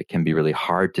things, it can be really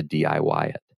hard to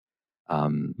DIY it.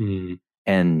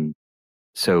 And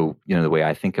so, the way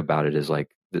I think about it is like,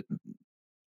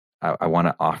 I want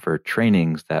to offer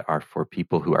trainings that are for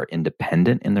people who are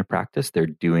independent in their practice. They're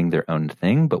doing their own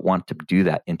thing, but want to do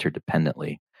that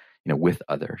interdependently, with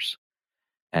others.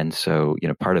 And so,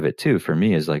 part of it too, for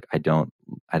me is like, I don't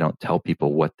tell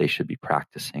people what they should be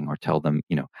practicing or tell them,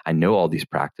 I know all these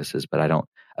practices, but I don't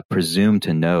presume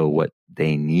to know what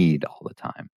they need all the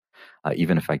time.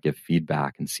 Even if I give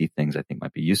feedback and see things I think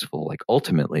might be useful, like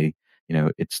ultimately,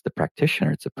 it's the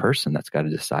practitioner, it's the person that's got to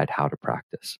decide how to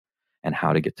practice and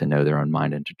how to get to know their own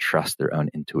mind and to trust their own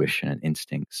intuition and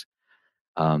instincts.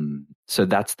 So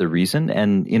that's the reason.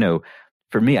 And,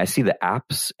 for me, I see the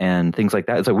apps and things like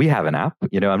that. So we have an app,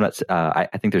 I'm not, I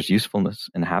think there's usefulness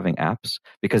in having apps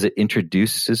because it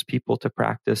introduces people to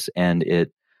practice, and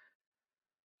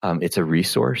it's a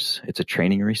resource. It's a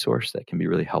training resource that can be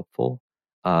really helpful.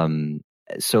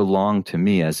 So long to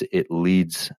me as it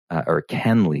leads or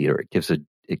can lead, or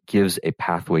it gives a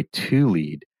pathway to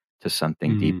lead to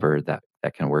something deeper that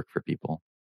can work for people.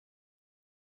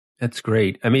 That's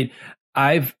great. I mean,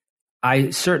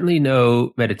 I certainly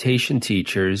know meditation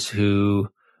teachers who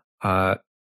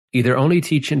either only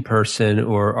teach in person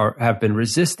or have been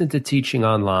resistant to teaching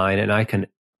online, and I can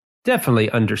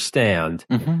definitely understand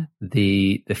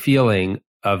the feeling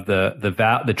of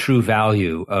the true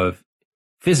value of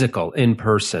physical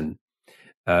in-person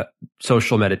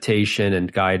social meditation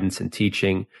and guidance and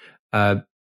teaching. At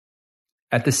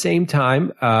the same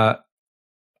time,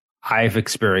 I've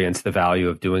experienced the value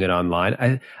of doing it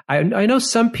online. I know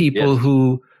some people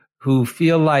who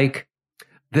feel like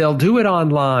they'll do it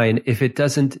online if it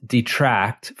doesn't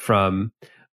detract from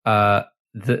the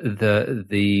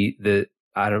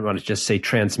I don't want to just say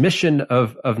transmission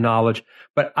of knowledge,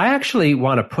 but I actually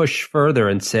want to push further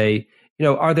and say,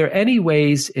 are there any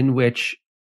ways in which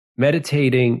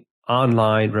meditating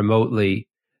online remotely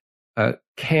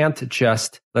can't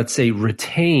just, let's say,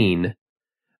 retain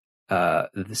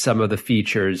some of the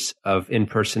features of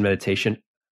in-person meditation?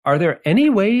 Are there any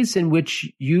ways in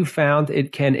which you found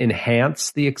it can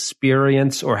enhance the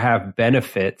experience or have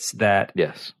benefits that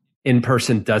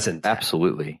in-person doesn't?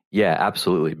 Absolutely. Yeah,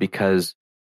 absolutely. Because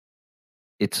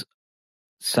it's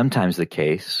sometimes the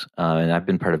case, and I've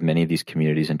been part of many of these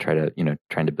communities and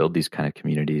trying to build these kind of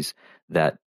communities,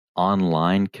 that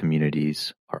online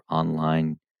communities or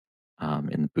online,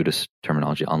 in the Buddhist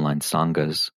terminology, online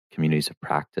sanghas, communities of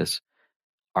practice,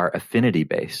 are affinity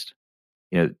based.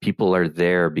 People are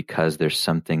there because there's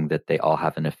something that they all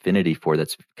have an affinity for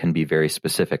that can be very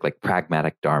specific, like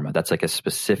pragmatic Dharma. That's like a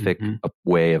specific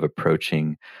way of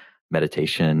approaching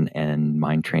meditation and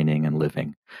mind training and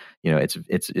living.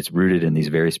 It's rooted in these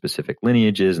very specific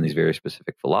lineages and these very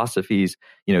specific philosophies.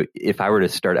 If I were to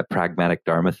start a pragmatic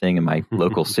Dharma thing in my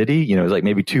local city, it's like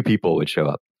maybe 2 people would show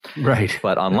up. Right.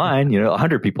 But online,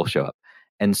 100 people show up.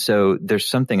 And so there's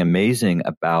something amazing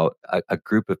about a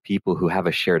group of people who have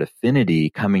a shared affinity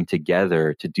coming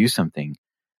together to do something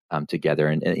together.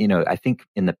 And, I think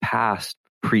in the past,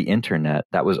 pre-internet,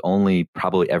 that was only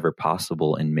probably ever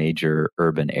possible in major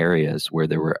urban areas where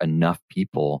there were enough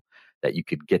people that you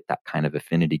could get that kind of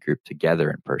affinity group together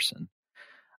in person.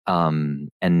 And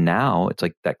now it's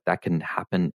like that can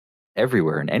happen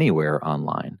everywhere and anywhere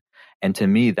online. And to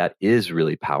me, that is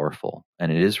really powerful.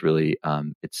 And it is really,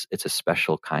 it's a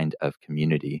special kind of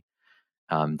community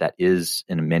that is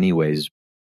in many ways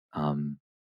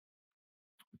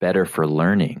better for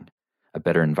learning, a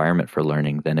better environment for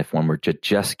learning than if one were to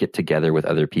just get together with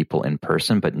other people in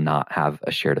person, but not have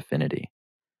a shared affinity.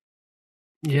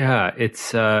 Yeah,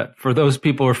 it's for those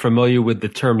people who are familiar with the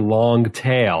term long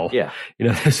tail. Yeah.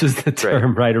 This is the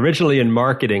term, right? Originally in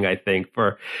marketing, I think,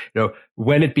 for,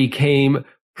 when it became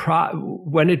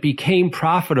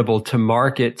profitable to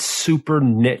market super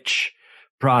niche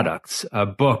products,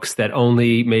 books that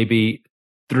only maybe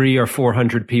 300 or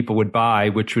 400 people would buy,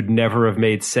 which would never have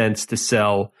made sense to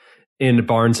sell in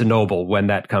Barnes and Noble when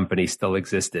that company still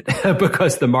existed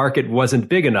because the market wasn't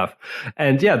big enough.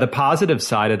 And yeah, the positive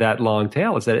side of that long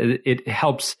tail is that it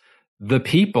helps the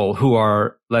people who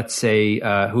are, let's say,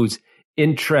 whose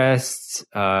interests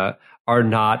are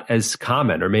not as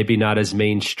common or maybe not as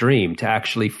mainstream to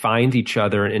actually find each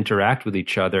other and interact with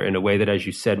each other in a way that, as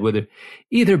you said, would have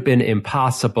either been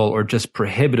impossible or just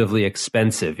prohibitively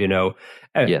expensive.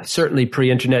 Yes. Certainly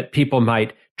pre-internet, people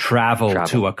might travel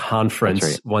to a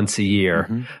conference once a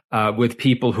year with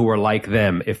people who are like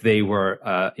them if they were,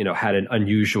 had an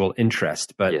unusual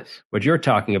interest. But what you're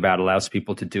talking about allows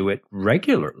people to do it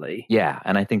regularly. Yeah,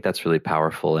 and I think that's really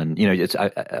powerful. And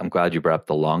I'm glad you brought up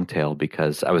the long tail,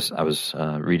 because I was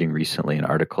reading recently an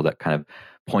article that kind of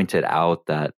pointed out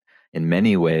that in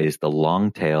many ways the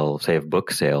long tail, say of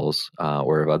book sales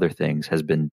or of other things, has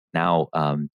been now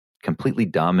completely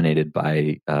dominated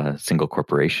by single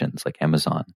corporations like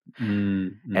Amazon.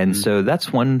 Mm-hmm. And so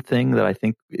that's one thing that I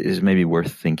think is maybe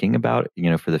worth thinking about,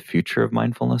 for the future of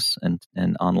mindfulness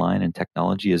and online and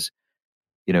technology is,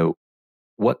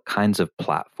 what kinds of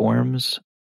platforms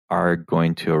are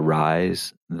going to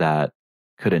arise that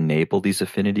could enable these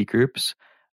affinity groups?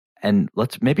 And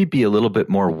let's maybe be a little bit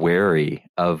more wary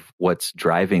of what's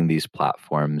driving these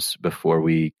platforms before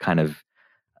we kind of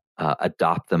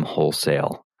adopt them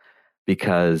wholesale.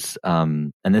 Because,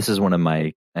 and this is one of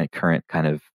my current kind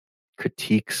of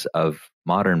critiques of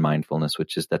modern mindfulness,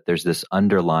 which is that there's this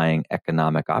underlying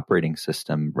economic operating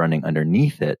system running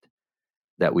underneath it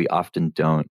that we often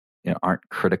aren't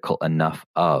critical enough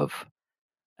of.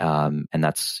 And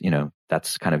that's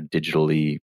kind of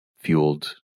digitally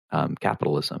fueled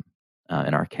capitalism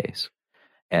in our case.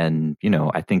 And,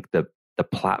 I think the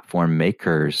platform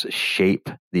makers shape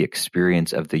the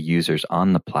experience of the users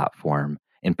on the platform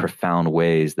in profound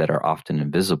ways that are often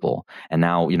invisible. And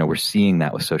now, we're seeing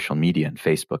that with social media and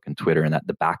Facebook and Twitter, and that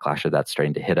the backlash of that's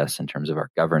starting to hit us in terms of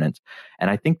our governance. And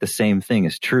I think the same thing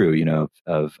is true,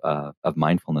 of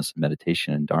mindfulness and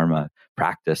meditation and Dharma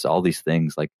practice, all these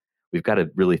things. Like, we've got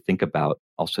to really think about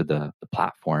also the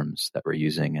platforms that we're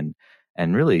using.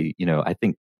 And really, I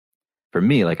think for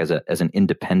me, like as an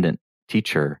independent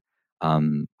teacher,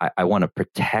 I want to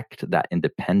protect that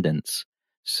independence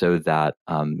so that,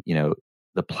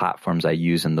 the platforms I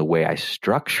use and the way I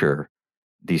structure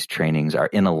these trainings are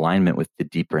in alignment with the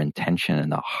deeper intention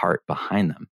and the heart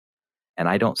behind them. And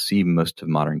I don't see most of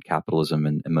modern capitalism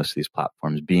and most of these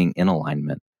platforms being in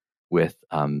alignment with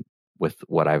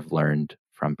what I've learned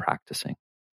from practicing.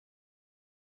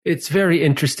 It's very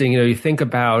interesting. You think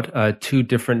about two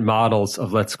different models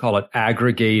of, let's call it,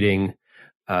 aggregating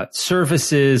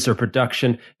services or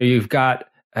production. You've got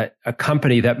a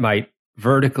company that might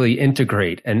vertically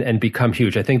integrate and become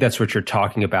huge. I think that's what you're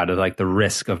talking about, is like the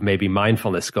risk of maybe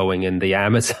mindfulness going in the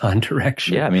Amazon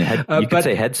direction. Yeah, I mean, you could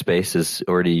say Headspace is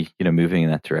already, moving in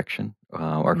that direction.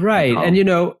 Right.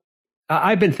 And,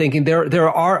 I've been thinking there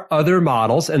are other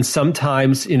models, and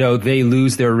sometimes, they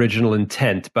lose their original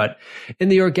intent. But in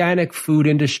the organic food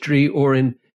industry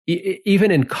or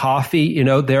even in coffee,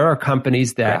 there are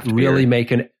companies that really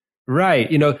make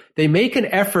they make an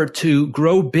effort to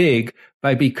grow big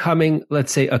by becoming,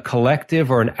 let's say, a collective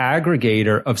or an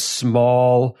aggregator of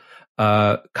small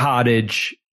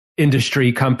cottage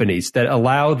industry companies that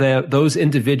allow those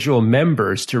individual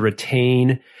members to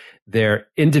retain their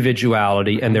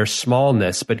individuality and their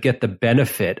smallness, but get the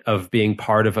benefit of being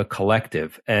part of a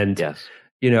collective. And yes.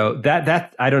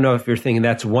 That I don't know if you're thinking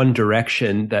that's one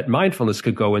direction that mindfulness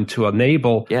could go in to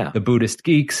enable the Buddhist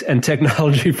geeks and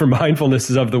technology for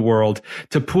mindfulnesses of the world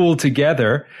to pool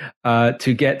together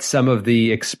to get some of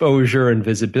the exposure and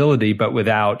visibility, but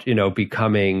without,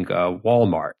 becoming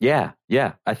Walmart. Yeah.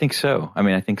 I think so.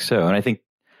 I think so. And I think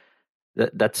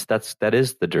that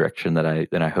is the direction that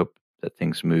I hope that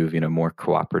things move, more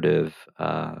cooperative,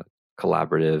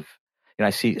 collaborative. I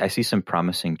see some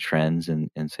promising trends in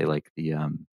say like the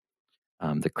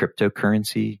the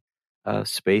cryptocurrency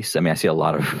space. I mean, I see a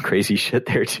lot of crazy shit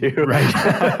there too. Right.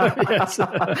 Yes.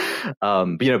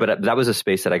 But that was a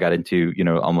space that I got into,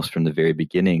 almost from the very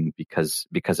beginning because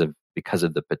of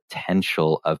the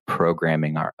potential of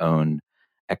programming our own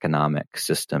economic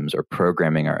systems or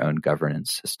programming our own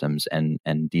governance systems and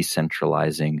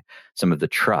decentralizing some of the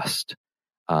trust,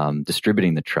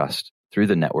 distributing the trust through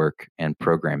the network and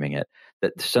programming it.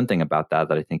 There's something about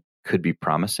that I think could be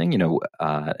promising.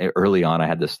 Early on, I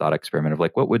had this thought experiment of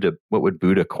like, what would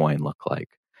Buddha coin look like?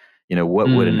 What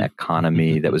would an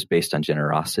economy that was based on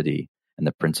generosity and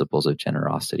the principles of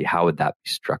generosity, how would that be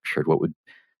structured? What would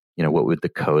the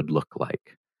code look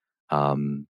like?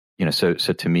 So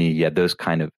to me, those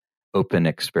kind of open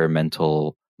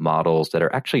experimental models that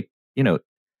are actually,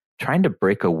 trying to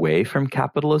break away from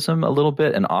capitalism a little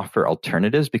bit and offer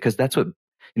alternatives, because that's what,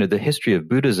 the history of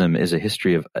Buddhism is a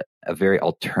history of a very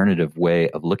alternative way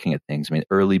of looking at things. I mean,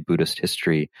 early Buddhist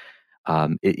history,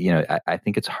 I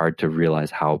think it's hard to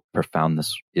realize how profound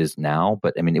this is now,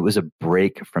 but I mean, it was a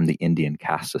break from the Indian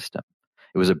caste system.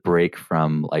 It was a break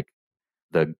from like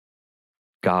the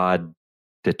God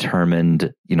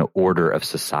determined, order of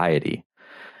society.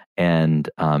 And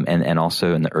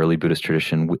also in the early Buddhist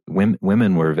tradition,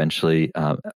 women were eventually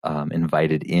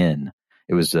invited in.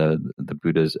 It was the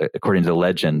Buddha's, according to the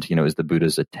legend, it was the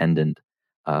Buddha's attendant,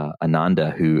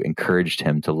 Ananda, who encouraged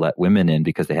him to let women in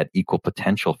because they had equal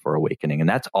potential for awakening. And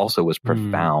that also was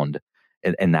profound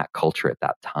in that culture at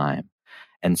that time.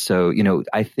 And so,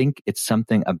 I think it's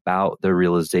something about the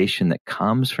realization that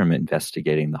comes from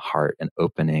investigating the heart and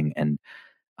opening and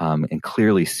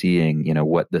clearly seeing,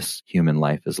 what this human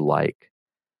life is like,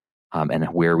 and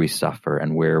where we suffer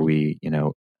and where we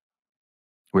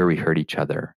hurt each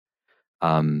other,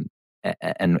 and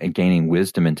gaining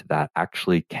wisdom into that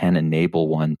actually can enable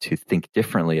one to think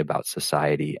differently about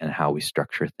society and how we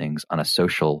structure things on a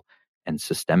social and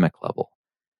systemic level.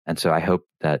 And so I hope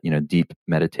that, deep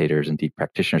meditators and deep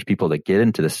practitioners, people that get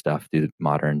into this stuff through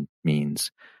modern means,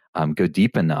 go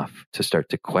deep enough to start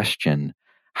to question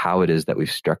how it is that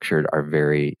we've structured our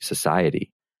very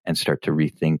society and start to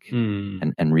rethink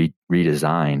and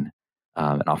redesign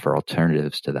and offer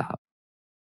alternatives to that.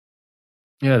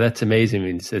 Yeah, that's amazing. I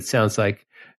mean, it sounds like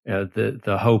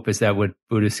the hope is that what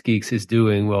Buddhist Geeks is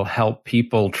doing will help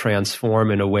people transform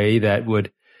in a way that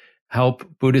would help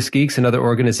Buddhist Geeks and other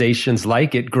organizations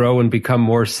like it grow and become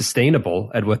more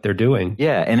sustainable at what they're doing.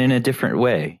 Yeah, and in a different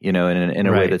way, in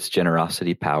a way that's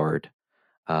generosity powered,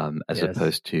 as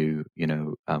opposed to,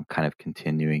 kind of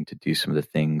continuing to do some of the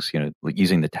things,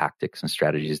 using the tactics and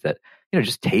strategies that,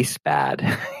 just taste bad.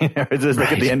 It's just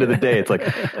like at the end of the day, it's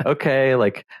like, okay,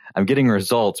 like I'm getting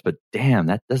results, but damn,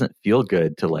 that doesn't feel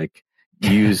good to like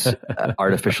use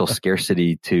artificial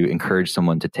scarcity to encourage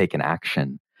someone to take an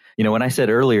action. When I said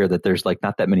earlier that there's like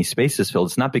not that many spaces filled,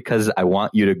 it's not because I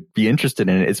want you to be interested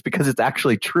in it. It's because it's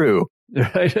actually true.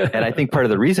 Right. And I think part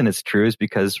of the reason it's true is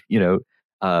because,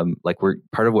 like we're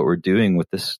part of what we're doing with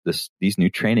these new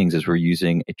trainings is we're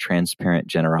using a transparent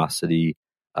generosity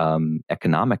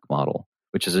economic model,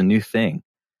 which is a new thing.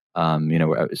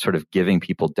 We're sort of giving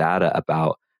people data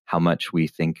about how much we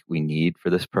think we need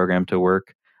for this program to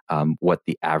work, what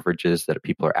the average is that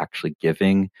people are actually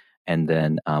giving, and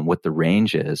then what the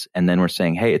range is. And then we're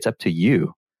saying, hey, it's up to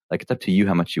you. Like, it's up to you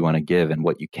how much you want to give and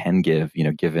what you can give,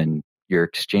 given your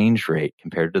exchange rate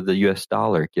compared to the US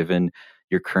dollar, given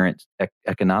your current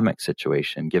economic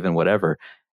situation, given whatever.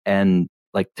 And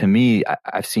like, to me,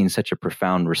 I've seen such a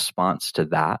profound response to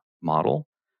that model.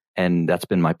 And that's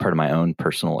been part of my own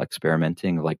personal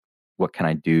experimenting. Like, what can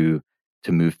I do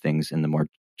to move things in the more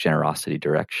generosity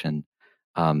direction?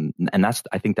 And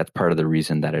I think that's part of the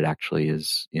reason that it actually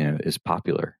is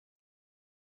popular.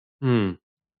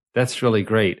 That's really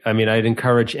great. I mean, I'd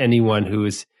encourage anyone who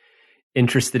is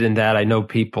interested in that. I know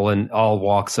people in all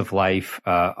walks of life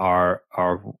have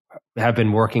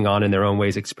been working on in their own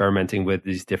ways, experimenting with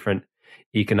these different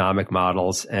economic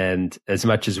models. And as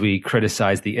much as we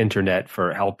criticize the internet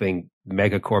for helping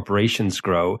mega corporations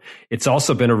grow, it's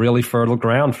also been a really fertile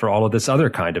ground for all of this other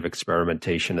kind of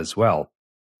experimentation as well.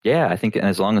 Yeah, I think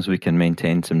as long as we can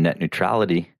maintain some net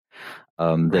neutrality,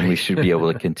 then we should be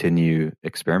able to continue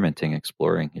experimenting,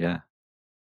 exploring. Yeah.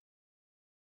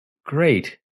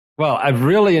 Great. Well, I've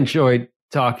really enjoyed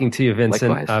talking to you, Vincent.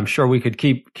 Likewise. I'm sure we could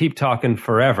keep talking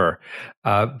forever,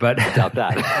 but without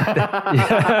that.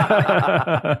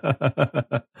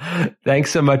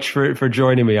 Thanks so much for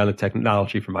joining me on the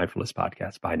Technology for Mindfulness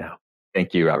podcast. Bye now.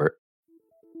 Thank you, Robert.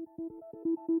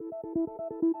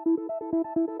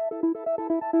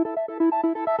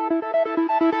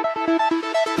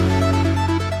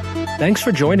 Thanks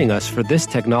for joining us for this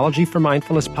Technology for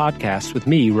Mindfulness podcast with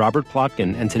me, Robert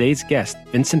Plotkin, and today's guest,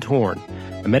 Vincent Horn,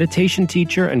 a meditation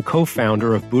teacher and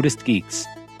co-founder of Buddhist Geeks.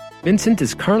 Vincent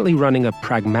is currently running a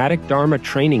pragmatic Dharma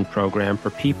training program for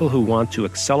people who want to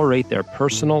accelerate their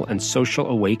personal and social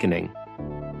awakening.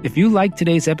 If you liked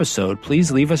today's episode,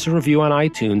 please leave us a review on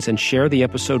iTunes and share the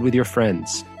episode with your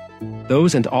friends.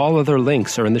 Those and all other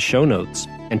links are in the show notes.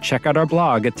 And check out our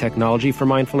blog at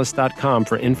technologyformindfulness.com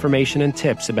for information and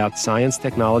tips about science,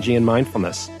 technology, and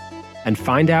mindfulness. And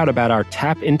find out about our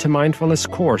Tap Into Mindfulness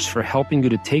course for helping you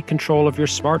to take control of your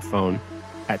smartphone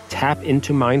at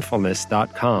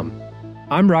tapintomindfulness.com.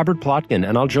 I'm Robert Plotkin,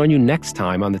 and I'll join you next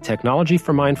time on the Technology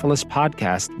for Mindfulness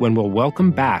podcast when we'll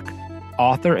welcome back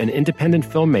author and independent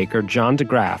filmmaker John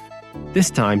DeGraff, this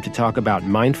time to talk about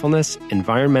mindfulness,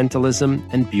 environmentalism,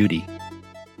 and beauty.